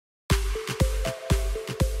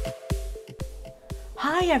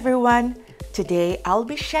Hi everyone! Today I'll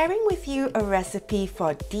be sharing with you a recipe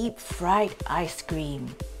for deep fried ice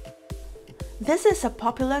cream. This is a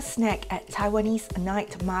popular snack at Taiwanese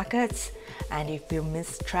night markets, and if you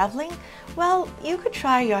miss traveling, well, you could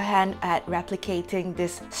try your hand at replicating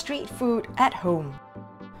this street food at home.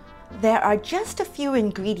 There are just a few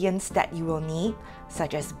ingredients that you will need,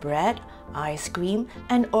 such as bread, ice cream,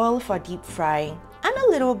 and oil for deep frying, and a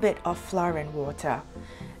little bit of flour and water.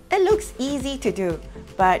 It looks easy to do,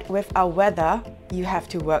 but with our weather, you have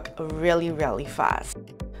to work really fast.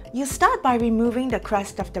 You start by removing the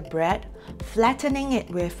crust of the bread, flattening it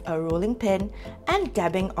with a rolling pin, and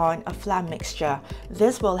dabbing on a flour mixture.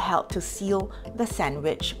 This will help to seal the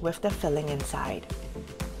sandwich with the filling inside.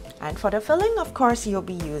 And for the filling, of course, you'll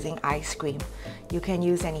be using ice cream. You can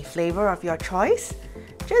use any flavor of your choice.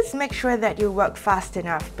 Just make sure that you work fast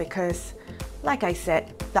enough because, like I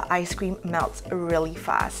said, the ice cream melts really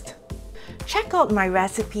fast. Check out my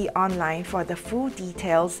recipe online for the full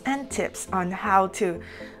details and tips on how to,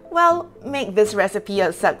 well, make this recipe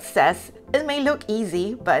a success. It may look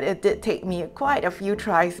easy, but it did take me quite a few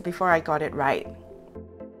tries before I got it right.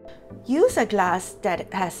 Use a glass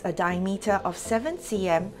that has a diameter of 7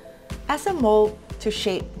 cm as a mold to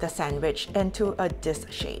shape the sandwich into a disc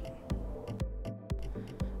shape.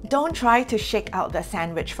 Don't try to shake out the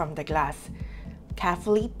sandwich from the glass.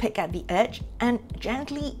 Carefully pick at the edge and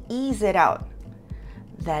gently ease it out.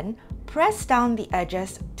 Then press down the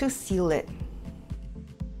edges to seal it.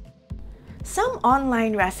 Some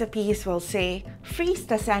online recipes will say freeze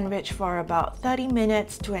the sandwich for about 30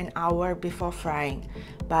 minutes to an hour before frying,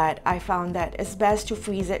 but I found that it's best to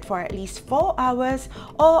freeze it for at least 4 hours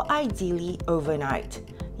or ideally overnight.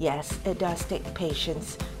 Yes, it does take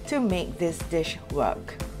patience to make this dish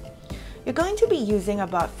work. You're going to be using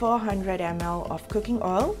about 400 ml of cooking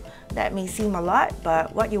oil. That may seem a lot,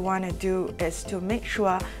 but what you want to do is to make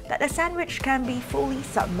sure that the sandwich can be fully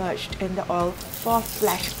submerged in the oil for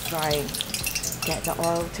flash frying. Get the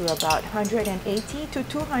oil to about 180 to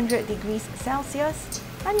 200 degrees Celsius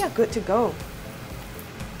and you're good to go.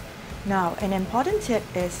 Now, an important tip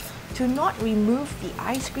is to not remove the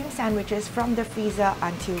ice cream sandwiches from the freezer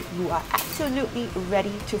until you are absolutely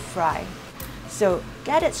ready to fry. So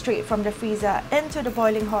get it straight from the freezer into the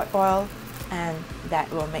boiling hot oil, and that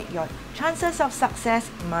will make your chances of success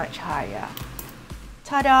much higher.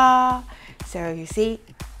 Ta-da! So you see,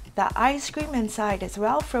 the ice cream inside is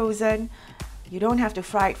well frozen. You don't have to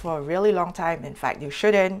fry it for a really long time. In fact, you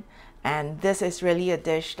shouldn't. And this is really a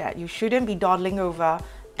dish that you shouldn't be dawdling over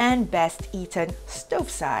and best eaten stove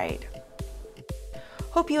side.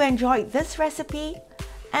 Hope you enjoyed this recipe.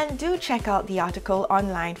 And do check out the article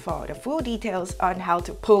online for the full details on how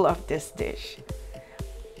to pull off this dish.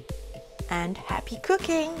 And happy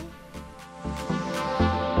cooking!